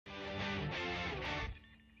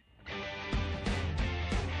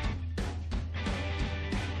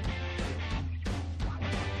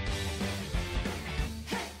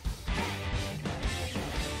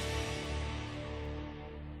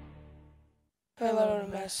Hello,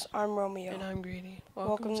 NMS. I'm Romeo. And I'm Greedy.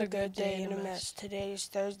 Welcome to Good Day NMS. Today is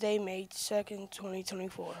Thursday, May 2nd,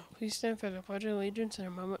 2024. Please stand for the Pledge of Allegiance and a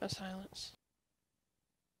moment of silence.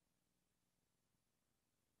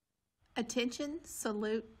 Attention,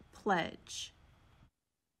 salute, pledge.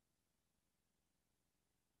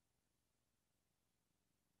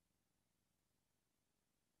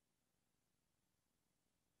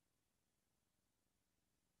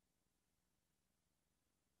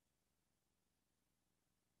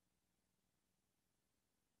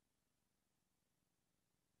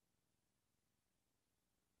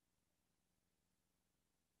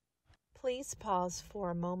 Please pause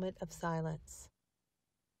for a moment of silence.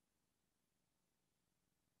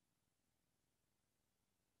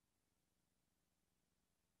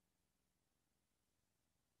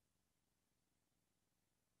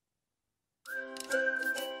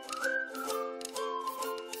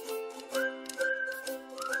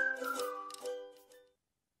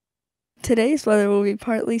 Today's weather will be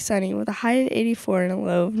partly sunny with a high of 84 and a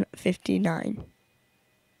low of 59.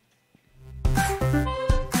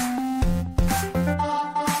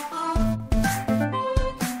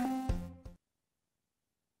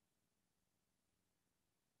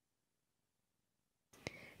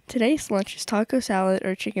 Today's lunch is taco salad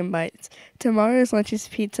or chicken bites. Tomorrow's lunch is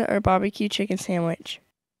pizza or barbecue chicken sandwich.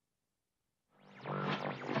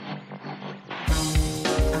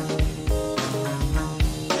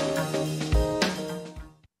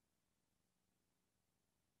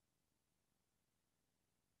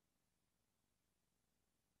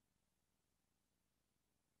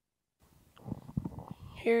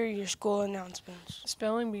 Here are your school announcements.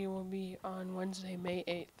 Spelling Bee will be on Wednesday, May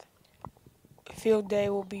 8th. Field Day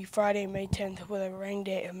will be Friday, May 10th with a rain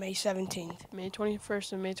date of May 17th. May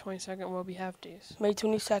 21st and May 22nd will be half days. May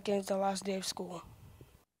 22nd is the last day of school.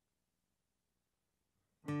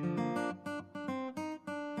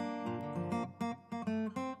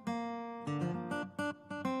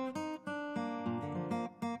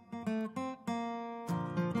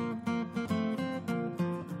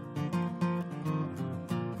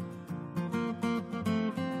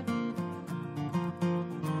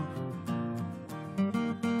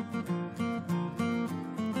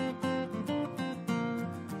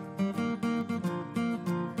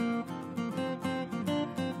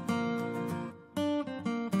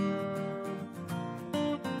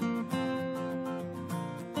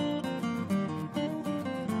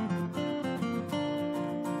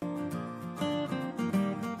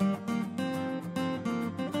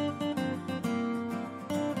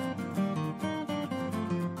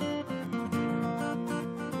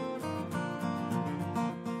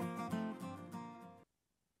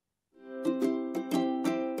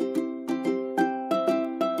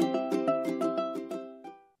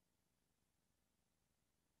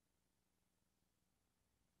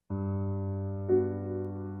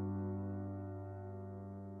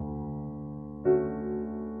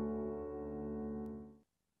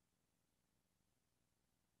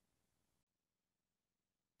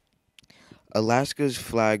 Alaska's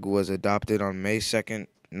flag was adopted on May 2nd,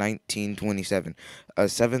 1927. A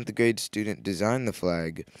 7th grade student designed the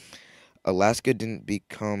flag. Alaska didn't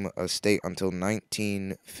become a state until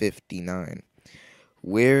 1959.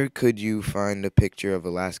 Where could you find a picture of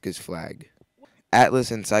Alaska's flag?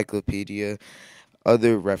 Atlas Encyclopedia,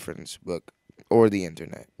 other reference book, or the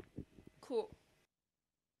internet. Cool.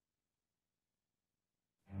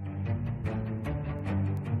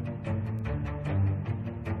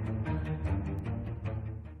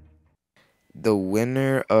 The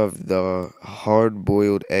winner of the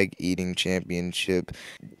hard-boiled egg eating championship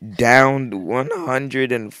downed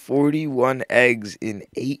 141 eggs in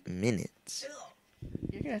 8 minutes.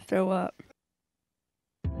 You're going to throw up.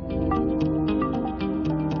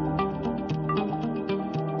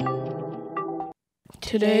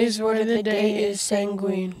 Today's word of the day is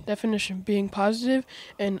sanguine. Definition: being positive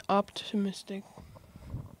and optimistic.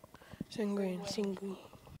 Sanguine. Sanguine.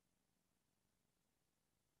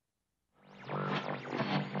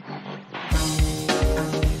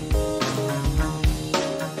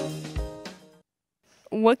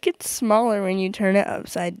 What gets smaller when you turn it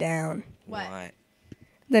upside down? What?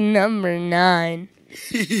 The number 9.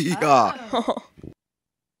 Yeah. Oh.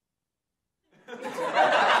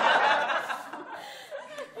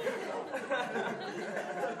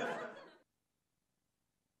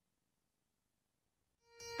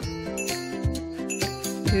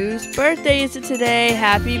 Whose birthday is it today?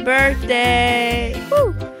 Happy birthday!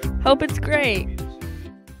 Woo! Hope it's great.